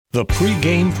The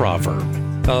pregame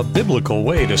proverb, a biblical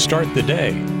way to start the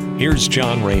day. Here's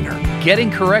John Rayner.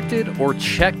 Getting corrected or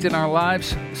checked in our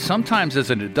lives, sometimes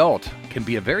as an adult, can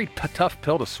be a very tough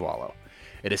pill to swallow.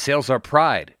 It assails our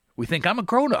pride. We think, I'm a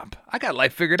grown-up. I got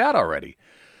life figured out already.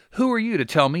 Who are you to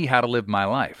tell me how to live my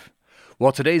life?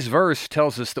 Well, today's verse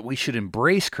tells us that we should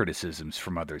embrace criticisms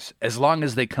from others as long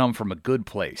as they come from a good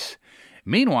place.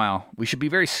 Meanwhile, we should be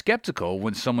very skeptical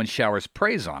when someone showers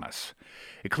praise on us.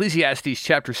 Ecclesiastes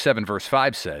Chapter7 verse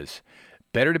 5 says,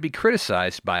 "Better to be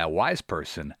criticized by a wise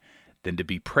person than to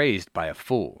be praised by a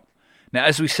fool." Now,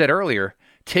 as we said earlier,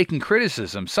 taking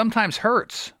criticism sometimes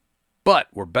hurts, but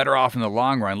we're better off in the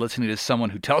long run listening to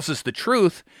someone who tells us the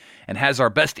truth and has our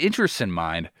best interests in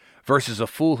mind versus a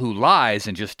fool who lies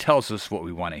and just tells us what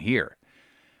we want to hear.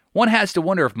 One has to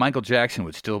wonder if Michael Jackson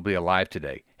would still be alive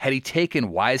today had he taken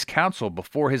wise counsel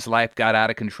before his life got out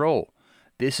of control.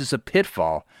 This is a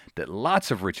pitfall that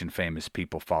lots of rich and famous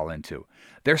people fall into.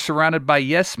 They're surrounded by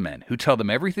yes men who tell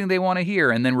them everything they want to hear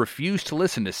and then refuse to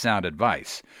listen to sound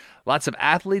advice. Lots of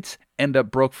athletes end up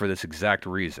broke for this exact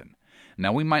reason.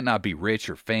 Now, we might not be rich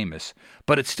or famous,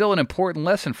 but it's still an important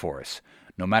lesson for us.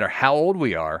 No matter how old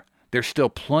we are, there's still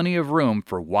plenty of room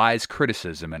for wise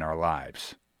criticism in our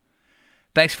lives.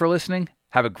 Thanks for listening.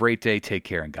 Have a great day. Take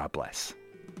care, and God bless.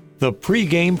 The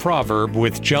pregame proverb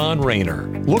with John Rayner.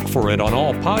 Look for it on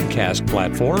all podcast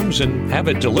platforms and have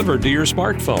it delivered to your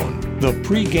smartphone. The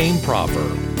pregame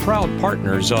proverb, proud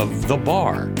partners of The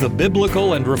Bar, the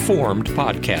Biblical and Reformed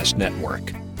Podcast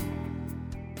Network.